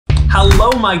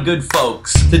Hello my good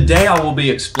folks! Today I will be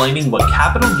explaining what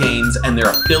capital gains and their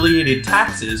affiliated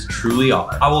taxes truly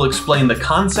are. I will explain the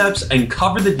concepts and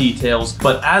cover the details,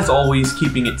 but as always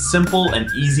keeping it simple and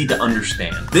easy to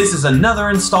understand. This is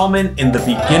another installment in the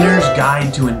Beginner's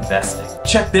Guide to Investing.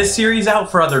 Check this series out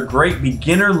for other great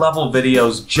beginner level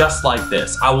videos just like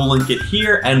this. I will link it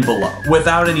here and below.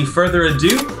 Without any further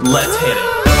ado, let's hit it.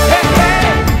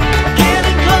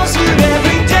 Getting closer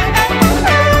every day.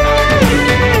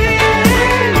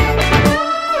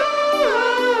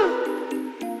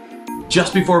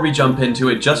 Just before we jump into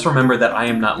it, just remember that I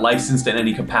am not licensed in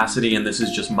any capacity and this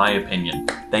is just my opinion.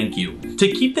 Thank you. To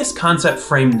keep this concept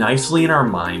framed nicely in our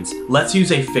minds, let's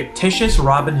use a fictitious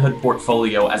Robinhood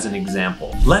portfolio as an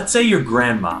example. Let's say your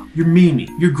grandma, your Mimi,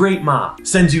 your great mom,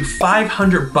 sends you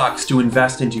 $500 to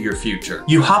invest into your future.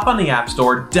 You hop on the App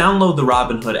Store, download the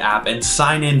Robinhood app, and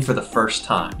sign in for the first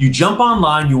time. You jump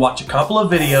online, you watch a couple of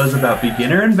videos about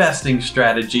beginner investing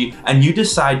strategy, and you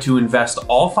decide to invest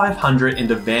all $500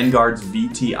 into Vanguard's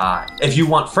VTI. If you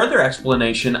want further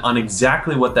explanation on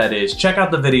exactly what that is, check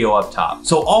out the video up top.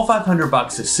 So all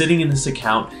 $500 is sitting in this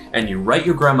account and you write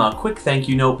your grandma a quick thank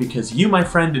you note because you, my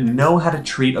friend, know how to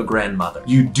treat a grandmother.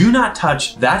 You do not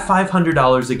touch that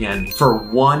 $500 again for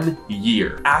 1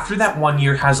 year. After that 1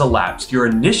 year has elapsed, your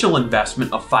initial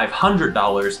investment of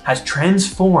 $500 has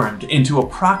transformed into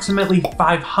approximately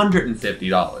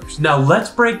 $550. Now let's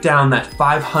break down that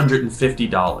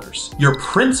 $550. Your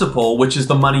principal, which is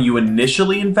the money you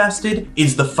initially invested,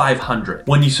 is the $500.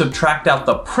 When you subtract out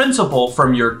the principal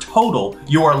from your total,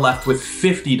 you are left with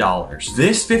 $50.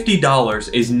 This $50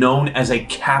 is known as a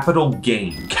capital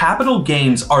gain. Capital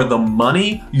gains are the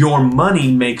money your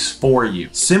money makes for you.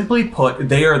 Simply put,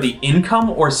 they are the income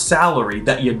or salary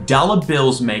that your dollar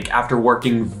bills make after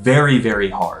working very, very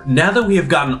hard. Now that we have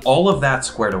gotten all of that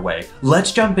squared away,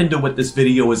 let's jump into what this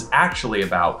video is actually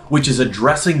about, which is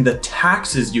addressing the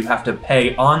taxes you have to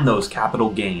pay on those capital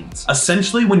gains.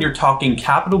 Essentially, when you're talking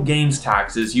capital gains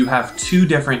taxes, you have two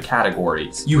different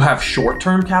categories. You have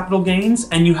short-term capital gains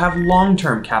and you have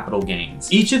long-term capital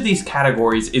gains. Each of these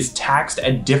categories is taxed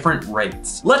at different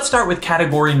rates. Let's start with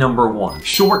category number 1,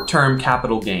 short-term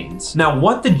capital gains. Now,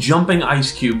 what the jumping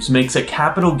ice cubes makes a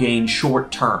capital gain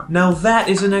short-term? Now, that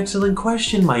is an excellent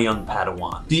question, my young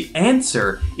Padawan. The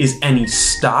answer is any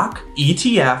stock,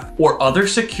 ETF, or other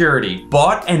security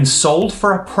bought and sold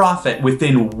for a profit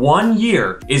within 1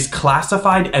 year is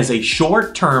classified as a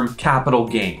short-term capital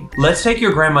gain. Let's take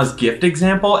your grandma's gift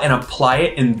example and apply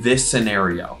it in this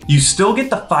scenario. You still get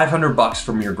the $500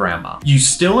 from your grandma. You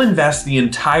still invest the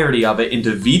entirety of it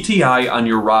into VTI on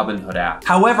your Robinhood app.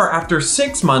 However, after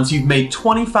 6 months, you've made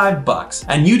 $25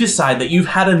 and you decide that you've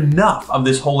had enough of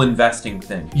this whole investing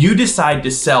thing. You decide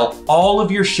to sell all of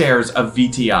your shares of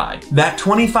VTI. That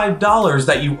 $25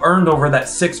 that you earned over that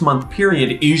 6-month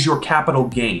period is your capital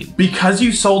gain. Because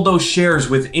you sold those shares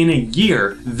within a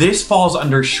year, this falls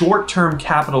under short-term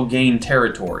capital gain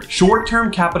territory.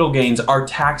 Short-term capital gains are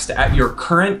taxed at your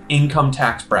current income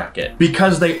tax bracket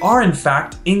because they are in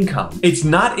fact income. It's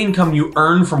not income you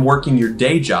earn from working your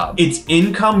day job. It's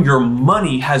income your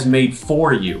money has made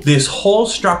for you. This whole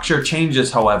structure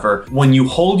changes, however, when you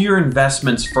hold your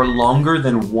investments for longer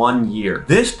than 1 year.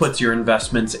 This puts your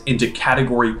investments into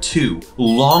category 2,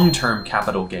 long-term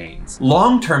capital gains.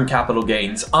 Long-term capital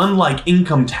gains, unlike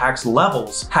income tax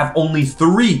levels, have only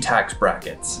 3 tax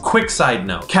brackets. Quick side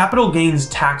note, capital gains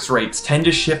tax rates tend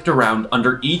to shift around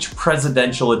under each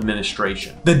presidential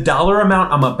administration. The dollar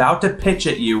amount I'm about to pitch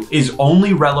at you is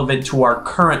only relevant to our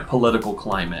current political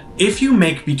climate. If you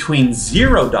make between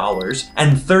 $0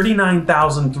 and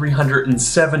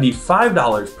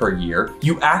 $39,375 per year,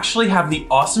 you actually have the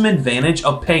awesome advantage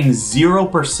of paying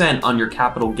 0% on your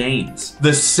capital gains.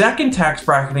 The second tax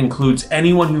bracket includes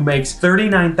anyone who makes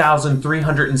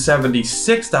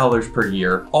 $39,376 per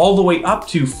year, all the way up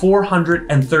to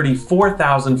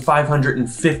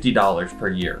 $434,550 per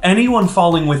year. Anyone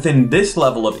falling within this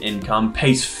level of income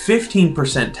pays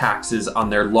 15% taxes on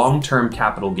their long-term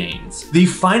capital gains. The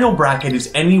final bracket is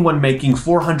anyone making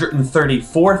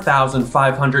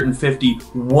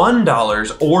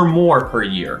 $434,551 or more per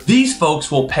year. These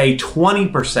folks will pay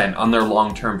 20% on their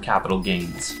long-term capital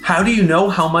gains. How do you know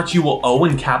how much you will owe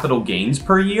in capital gains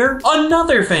per year?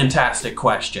 Another fantastic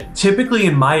question. Typically,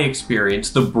 in my experience,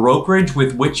 the brokerage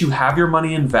with which you have your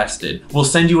money invested will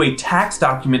send you a tax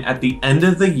document at the end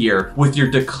of the year with your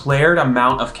declared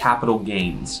amount of capital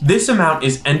gains. This amount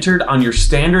is entered on your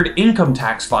standard income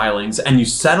tax filings and you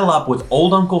settle up with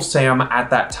old Uncle Sam at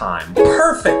that time.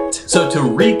 Perfect! So to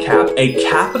recap, a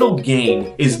capital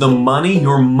gain is the money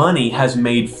your money has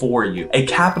made for you. A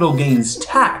capital gains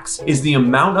tax is the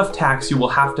amount amount of tax you will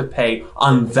have to pay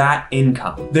on that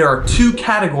income. There are two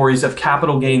categories of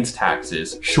capital gains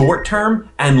taxes: short-term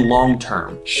and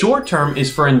long-term. Short-term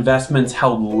is for investments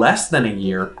held less than a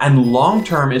year, and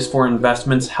long-term is for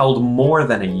investments held more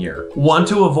than a year. Want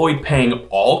to avoid paying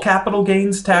all capital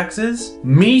gains taxes?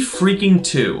 Me freaking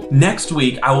too. Next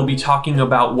week, I will be talking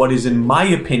about what is, in my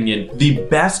opinion, the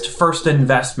best first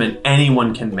investment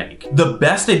anyone can make. The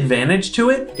best advantage to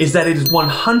it is that it is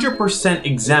 100%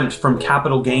 exempt from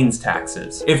capital gains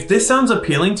taxes. If this sounds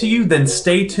appealing to you, then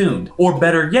stay tuned. Or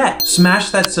better yet, smash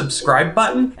that subscribe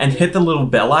button and hit the little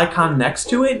bell icon next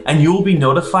to it, and you will be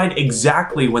notified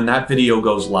exactly when that video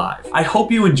goes live. I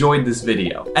hope you enjoyed this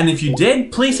video, and if you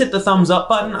did, please hit the thumbs up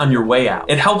button on your way out.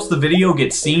 It helps the video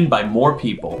get seen by more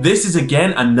people. This is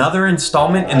again another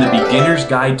installment in the Beginner's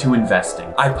Guide to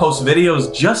Investing. I post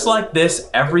videos just like this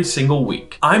every single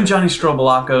week. I'm Johnny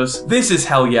Strobolakos, this is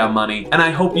Hell Yeah Money, and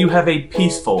I hope you have a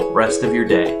peaceful rest of your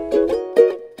day.